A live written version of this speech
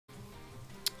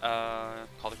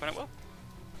Call the coin at will.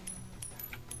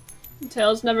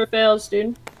 Tails never fails,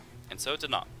 dude. And so it did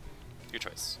not. Your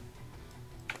choice.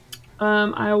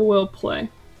 I will play.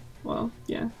 Well,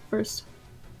 yeah, first.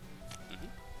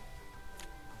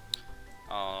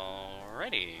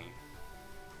 Alrighty.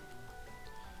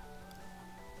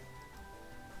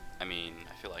 I mean,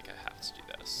 I feel like I have to do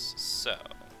this. So,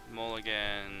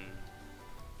 mulligan.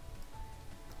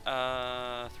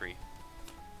 3.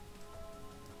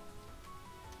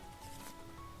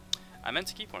 I meant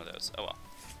to keep one of those. Oh well.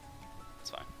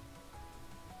 It's fine.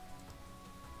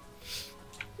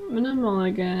 I'm gonna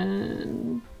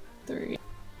mulligan 3.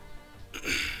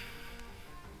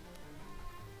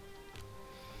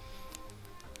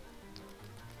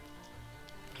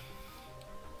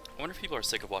 I wonder if people are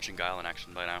sick of watching Guile in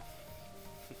action by now.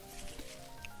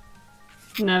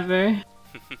 Never.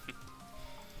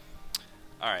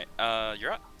 Alright,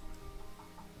 you're up.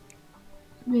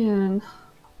 Man.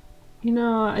 You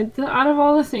know, out of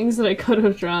all the things that I could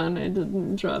have drawn, I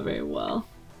didn't draw very well.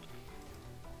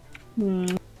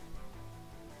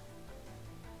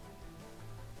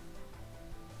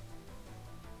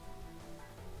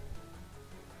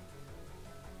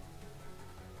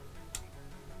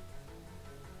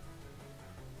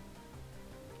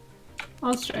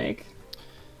 I'll strike.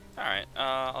 Alright,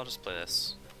 I'll just play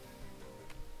this.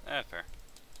 Fair.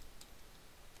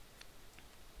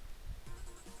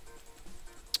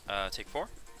 Take 4.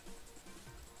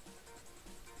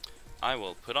 I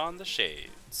will put on the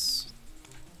shades.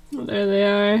 Well, there they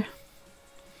are.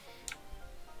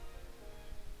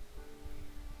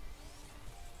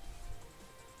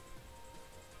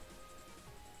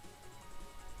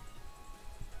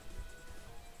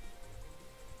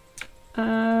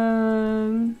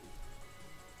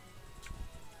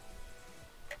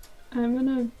 I'm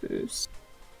gonna boost.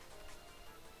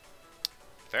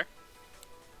 Fair.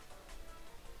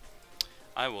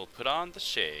 I will put on the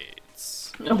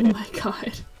shades. Oh my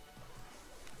god.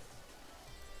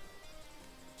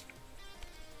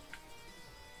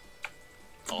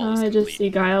 I just see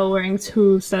Guile wearing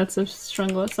 2 sets of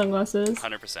sunglasses.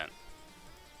 100%.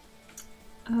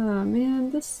 Oh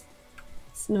man, this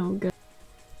is no good.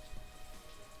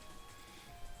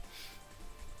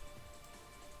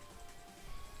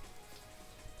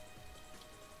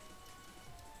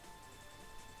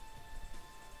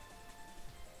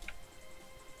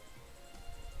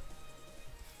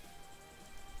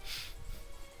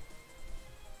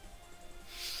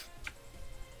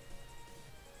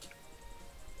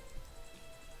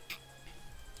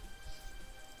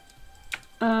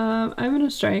 I'm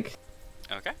gonna strike.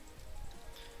 Okay.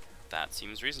 That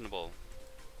seems reasonable.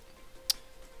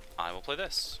 I will play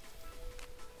this.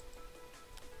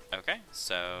 Okay,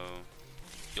 so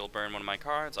you'll burn one of my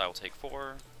cards, I will take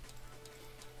 4.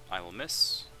 I will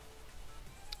miss.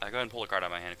 Go ahead and pull a card out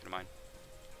of my hand if you don't mind.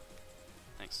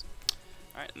 Thanks.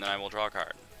 Alright, and then I will draw a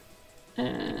card.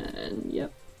 And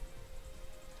yep.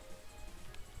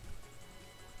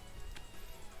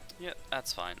 Yep,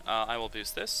 that's fine. I will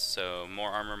boost this, so more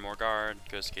armor, more guard,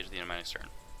 goes to gauge at the end of my next turn.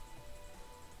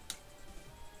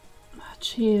 Oh,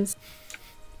 jeez.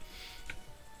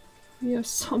 You have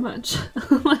so much.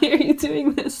 Why are you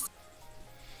doing this?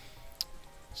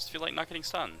 Just feel like not getting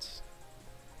stunned.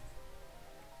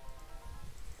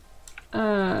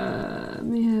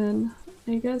 Man.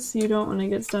 I guess you don't want to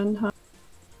get stunned, huh?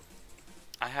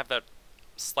 I have that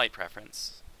slight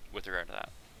preference with regard to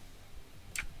that.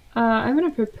 I'm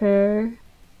gonna prepare.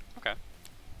 Okay.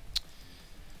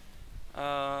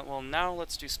 Well now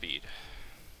let's do speed.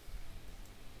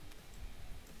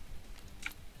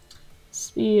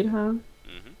 Speed, huh?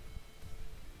 Mm-hmm.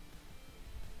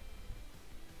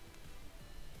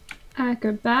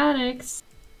 Acrobatics.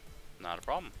 Not a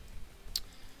problem.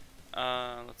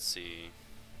 Let's see.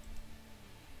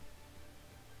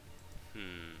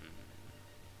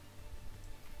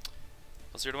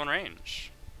 Plus 0 to 1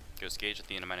 range. Goes gauge at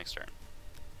the end of my next turn.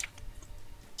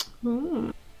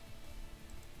 Ooh.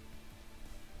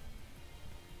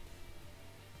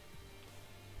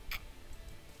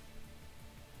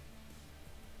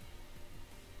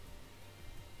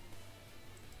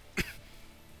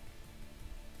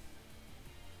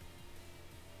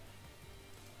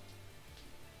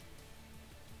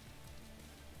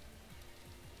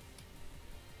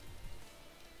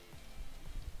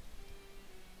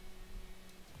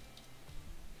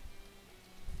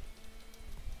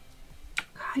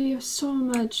 You have so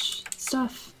much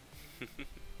stuff.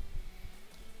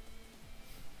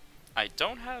 I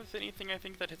don't have anything I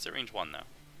think that hits at range 1 though.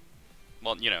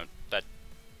 Well, you know, that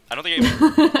I don't think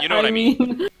you know what I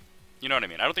mean. You know what I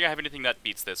mean. I don't think I have anything that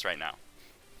beats this right now.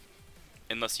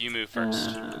 Unless you move first.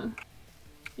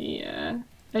 Yeah.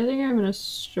 I think I'm gonna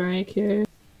strike here.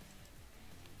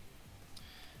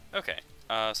 Okay,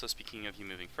 so speaking of you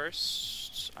moving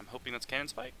first, I'm hoping that's Cannon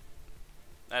Spike.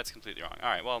 That's completely wrong.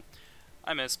 Alright, well,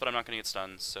 I missed, but I'm not going to get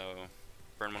stunned, so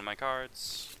burn one of my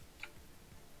cards.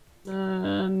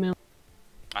 I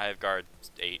have guard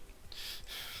 8.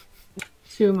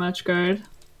 Too much guard.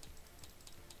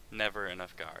 Never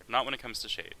enough guard. Not when it comes to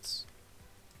shades.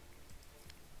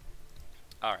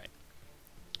 Alright.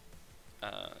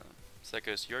 So that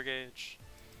goes to your gauge.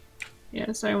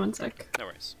 Yeah, sorry, one sec. No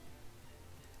worries.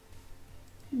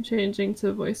 I'm changing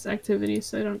to voice activity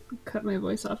so I don't cut my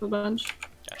voice off a bunch.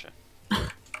 Gotcha.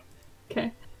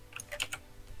 Okay.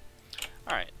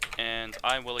 Alright, and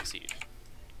I will exceed.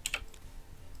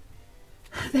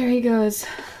 There he goes.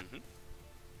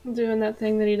 Doing that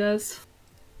thing that he does.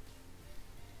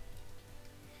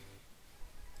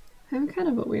 I'm kind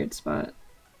of a weird spot.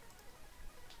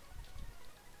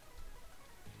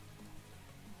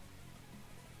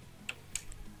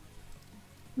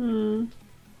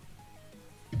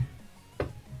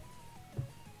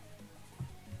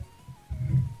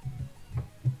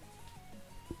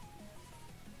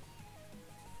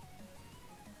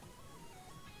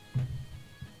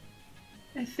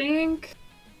 I think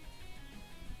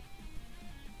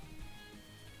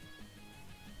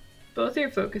both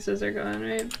your focuses are gone,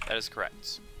 right? That is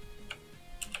correct.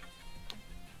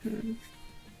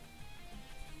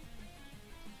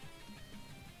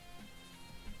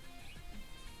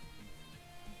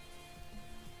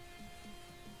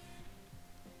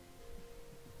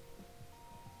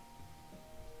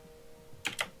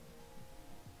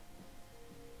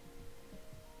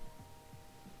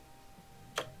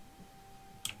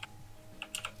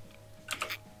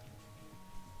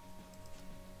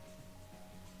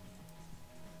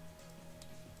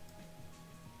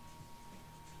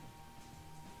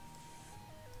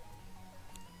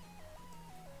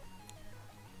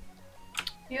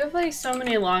 You have like so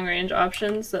many long range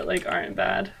options that like aren't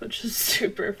bad, which is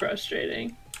super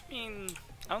frustrating. I mean,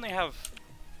 I only have...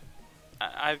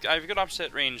 I have good options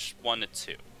at range 1 to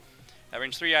 2. At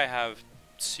range 3 I have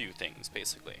 2 things,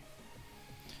 basically.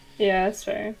 Yeah, that's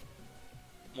fair.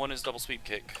 One is double sweep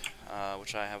kick,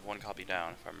 which I have 1 copy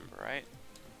down, if I remember right.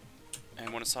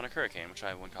 And one is Sonic Hurricane, which I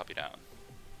have 1 copy down.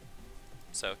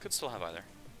 So, could still have either.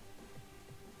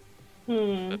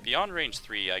 But beyond range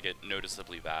 3, I get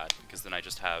noticeably bad, because then I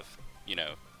just have, you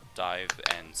know, Dive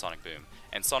and Sonic Boom.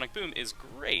 And Sonic Boom is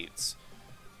great,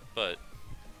 but,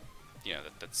 you know,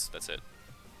 that's it.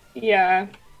 Yeah.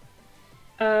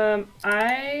 Man.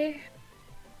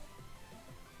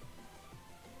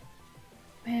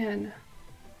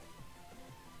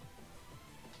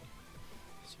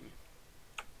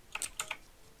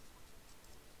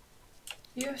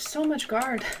 You have so much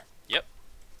guard. Yep.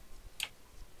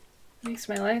 Makes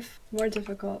my life more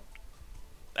difficult.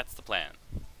 That's the plan.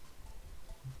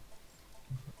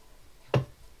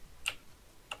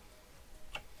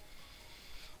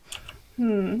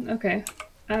 Okay.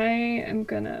 I am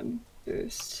gonna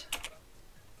boost.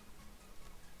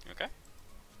 Okay.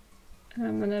 And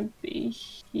I'm gonna be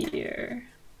here. I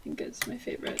think it's my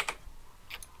favorite.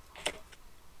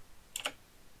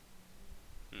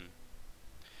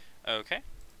 Okay.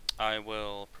 I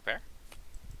will prepare.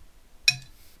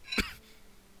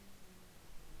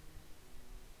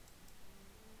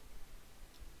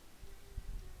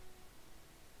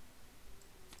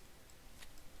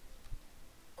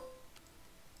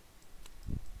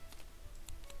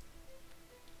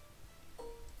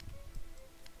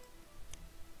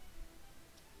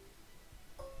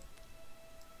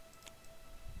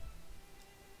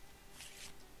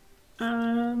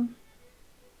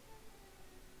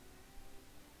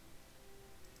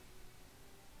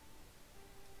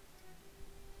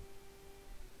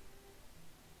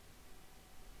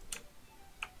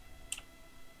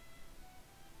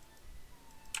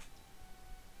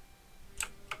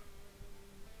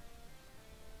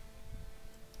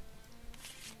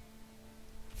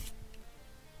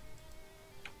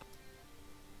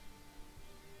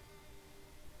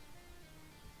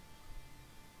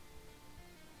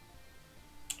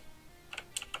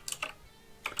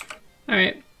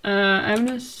 Alright, I'm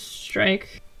gonna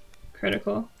strike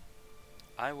critical.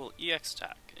 I will EX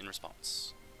attack in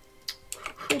response.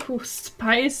 Ooh,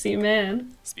 spicy,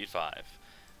 man. Speed 5.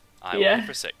 I will hit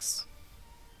for 6.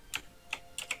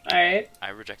 Alright. I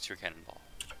reject your cannonball.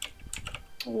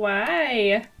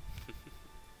 Why?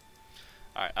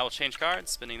 Alright, I will change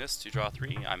cards, spinning this to draw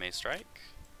 3. I may strike.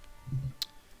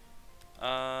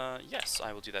 Yes,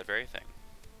 I will do that very thing.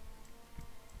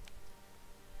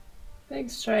 Big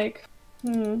strike.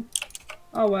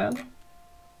 Oh well.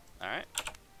 Alright.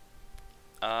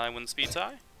 I win the speed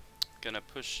tie. Gonna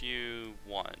push you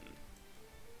 1.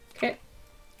 Okay.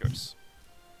 Yours.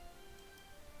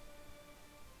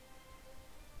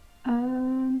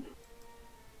 I'm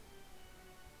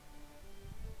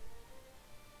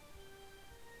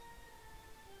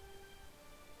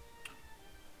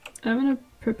gonna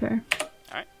prepare.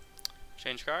 Alright.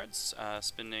 Change cards.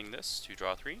 Spinning this to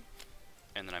draw 3.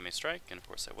 And then I may strike, and of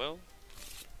course I will.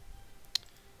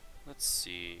 Let's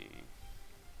see.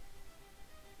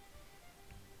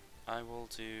 I will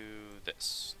do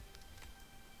this.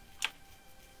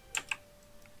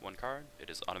 1 card. It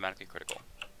is automatically critical.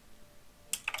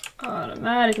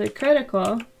 Automatically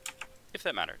critical? If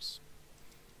that matters.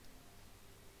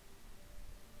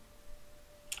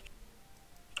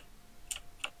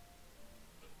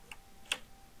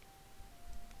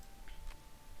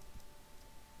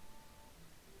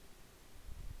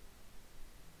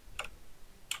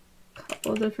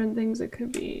 Couple different things it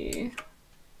could be.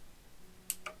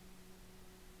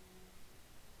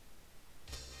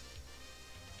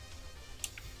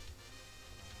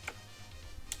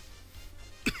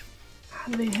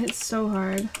 God, they hit so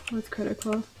hard with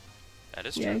critical. That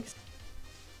is true. Yikes.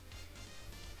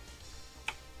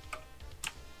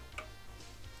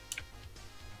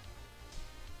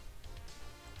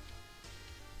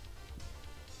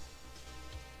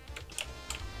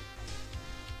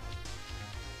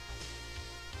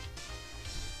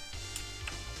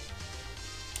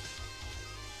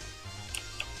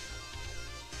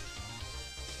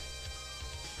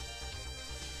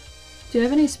 Do you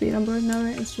have any speed on board now,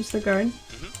 right? It's just the guard?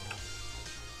 Mm-hmm.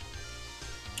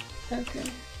 Okay.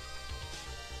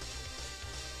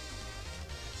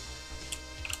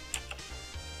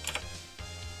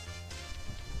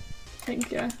 I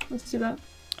think, yeah, let's do that.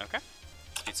 Okay.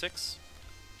 Speed 6.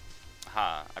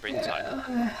 Aha, I break the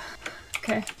tie.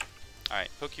 Okay. Alright,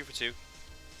 poke you for 2.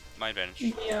 My advantage.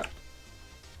 Yep.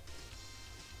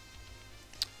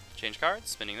 Change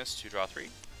cards, spinning this to draw 3.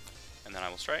 And then I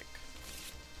will strike.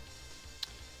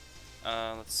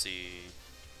 Let's see.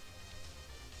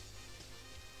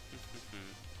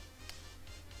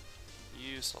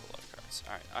 Use all the left cards.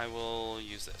 Alright, I will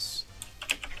use this.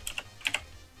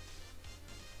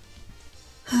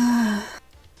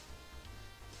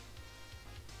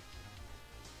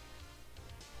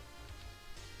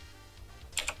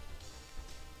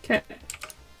 Okay.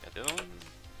 Got the other one?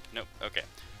 Nope, okay.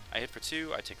 I hit for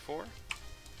 2, I take 4.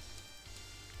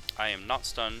 I am not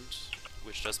stunned,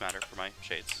 which does matter for my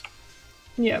shades.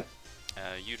 Yep.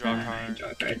 You draw a card, Draw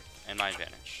a card. and my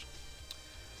advantage.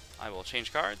 I will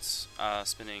change cards,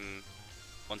 spinning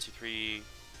 1, 2, 3,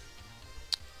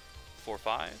 4,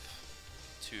 5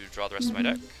 to draw the rest of my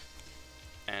deck,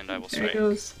 and I will There strike. it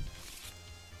goes.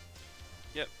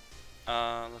 Yep.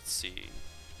 Let's see.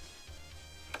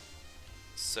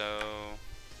 So,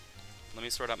 let me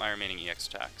sort out my remaining EX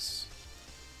attacks.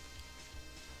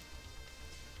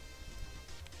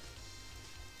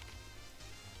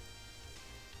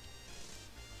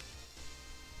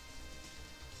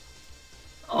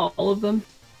 All of them.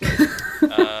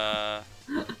 I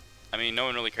mean, no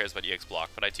one really cares about EX block,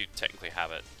 but I do technically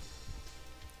have it.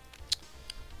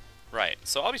 Right,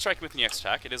 so I'll be striking with an EX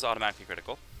attack. It is automatically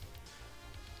critical.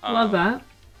 Love that.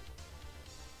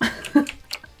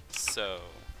 So,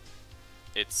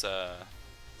 it's,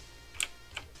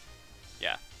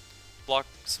 yeah. Block,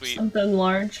 sweep, Something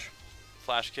large.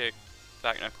 flash kick,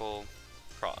 back knuckle,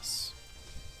 cross.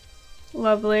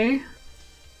 Lovely.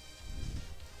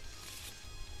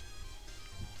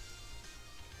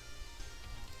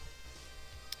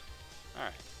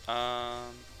 Alright,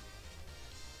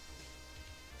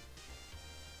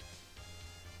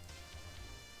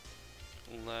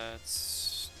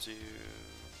 let's do...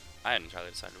 I hadn't entirely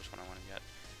decided which one I wanted yet.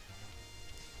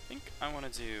 I think I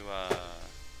want to do,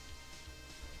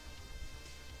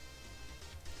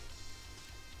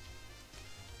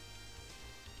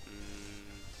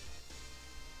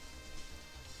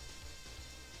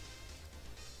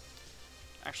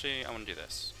 actually, I want to do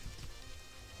this.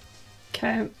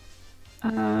 Okay.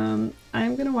 I'm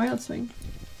gonna wild swing.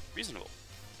 Reasonable.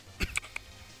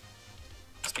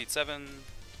 Speed 7.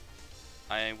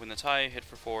 I win the tie, hit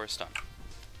for 4, stun.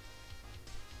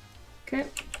 Okay.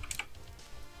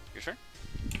 Your turn?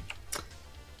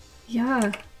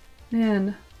 Yeah.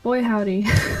 Man. Boy howdy.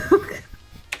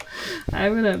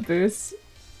 I'm gonna boost.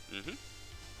 Mm-hmm.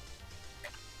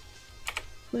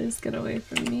 Please get away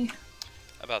from me.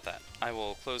 About that. I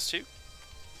will close 2.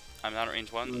 I'm not at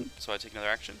range 1, so I take another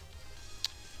action.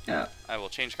 Yeah. I will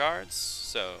change cards,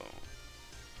 so...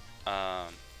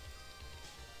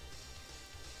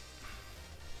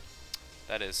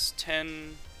 that is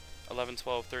 10, 11,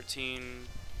 12, 13,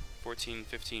 14,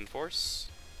 15 force.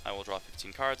 I will draw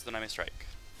 15 cards, then I may strike.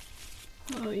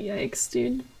 Oh, yikes,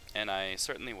 dude. And I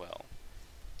certainly will.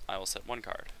 I will set 1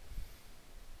 card.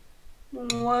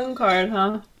 1 card,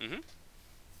 huh? Mm-hmm.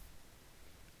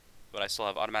 But I still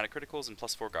have automatic criticals and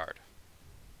 +4 guard.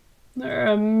 There are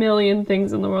a million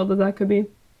things in the world that could be.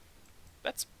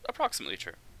 That's approximately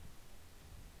true.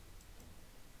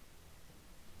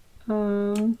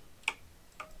 I'm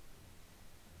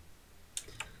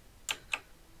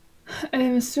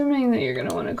assuming that you're going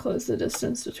to want to close the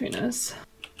distance between us.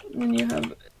 And you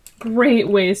have great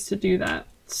ways to do that.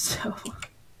 So...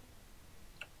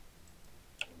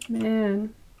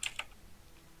 Man.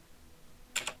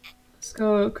 Let's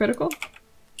go critical.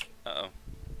 Uh-oh.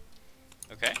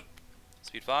 Okay.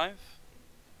 Speed 5.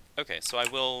 Okay, so I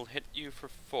will hit you for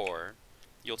 4.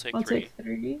 You'll take 3. I'll take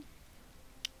 3.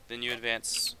 Then you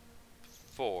advance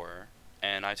 4,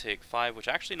 and I take 5, which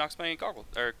actually knocks my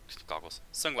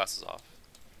sunglasses off.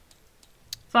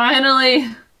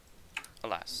 Finally!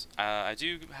 Alas, I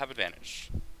do have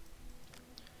advantage.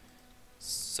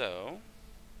 So,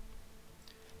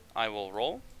 I will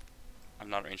roll. I'm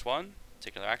not at range 1.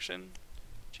 Take another action.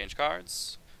 Change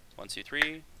cards. 1, 2,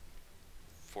 3,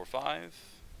 4, 5,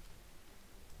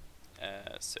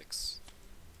 6,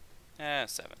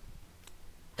 7.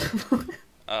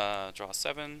 Draw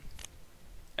 7,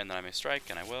 and then I may strike,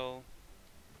 and I will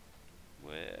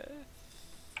with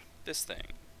this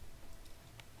thing.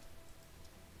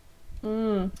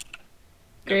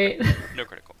 Great. No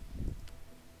critical.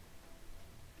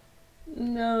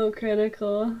 No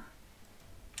critical.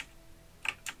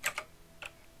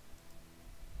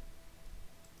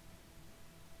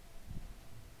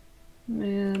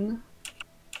 Man.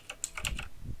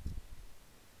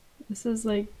 This is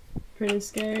like pretty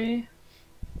scary.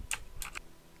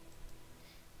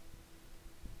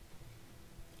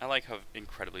 I like how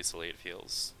incredibly silly it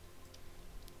feels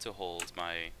to hold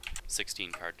my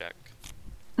 16 card deck.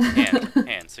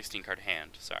 Hand, 16 card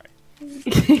hand, sorry.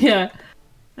 Yeah,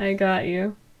 I got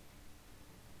you.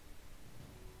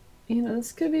 You know,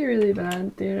 this could be really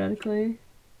bad, theoretically.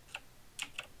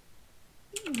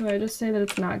 Do I just say that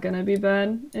it's not gonna be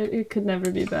bad? It could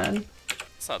never be bad.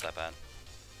 It's not that bad.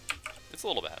 It's a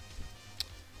little bad.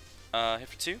 Hit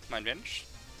for 2, my advantage.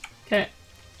 Okay.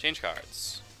 Change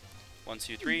cards. 1,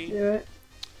 2, 3. Do it.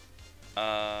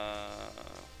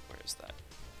 Where is that?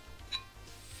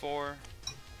 4.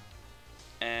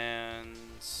 And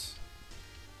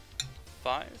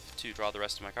 5 to draw the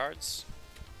rest of my cards.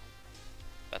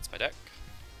 That's my deck.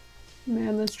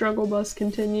 Man, the struggle bus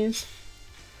continues.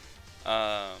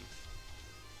 And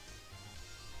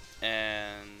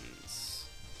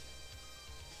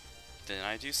then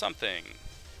I do something.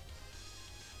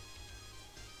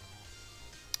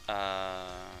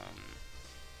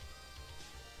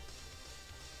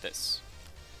 This.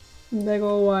 They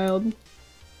go wild.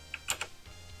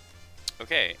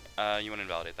 Okay, you want to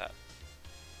invalidate that.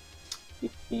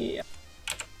 Yeah.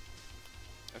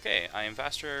 Okay, I am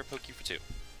faster, poke you for 2.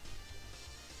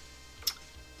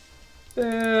 Boo!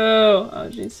 Oh,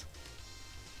 jeez.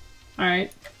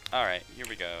 Alright. Alright, here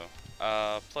we go.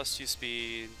 +2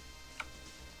 speed.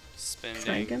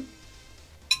 Spending. Franken.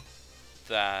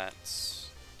 That.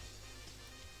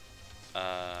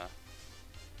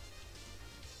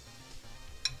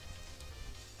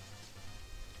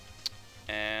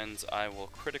 And I will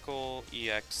critical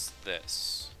EX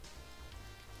this.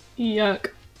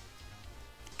 Yuck.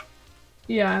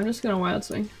 Yeah, I'm just gonna wild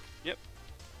swing. Yep.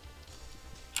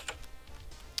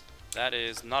 That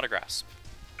is not a grasp.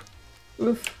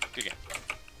 Oof. Good game.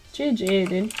 GG,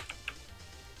 dude.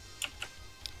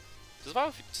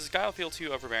 Does Guile feel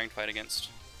too overbearing to fight against?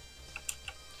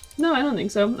 No, I don't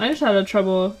think so. I just had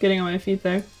trouble getting on my feet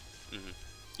there.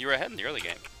 You were ahead in the early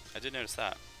game. I did notice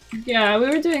that. Yeah, we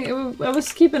were doing. I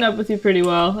was keeping up with you pretty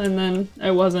well, and then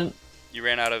I wasn't. You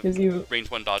ran out of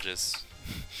range 1 dodges.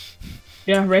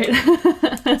 Yeah, right?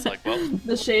 It's like, well...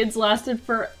 The shades lasted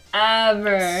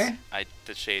forever.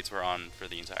 The shades were on for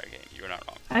the entire game. You were not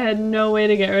wrong. I had no way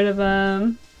to get rid of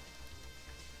them.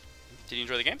 Did you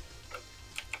enjoy the game?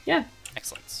 Yeah.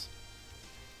 Excellent.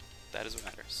 That is what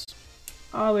matters.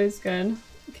 Always good.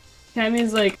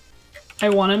 Cammy's like, I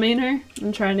want to main her.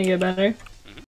 I'm trying to get better.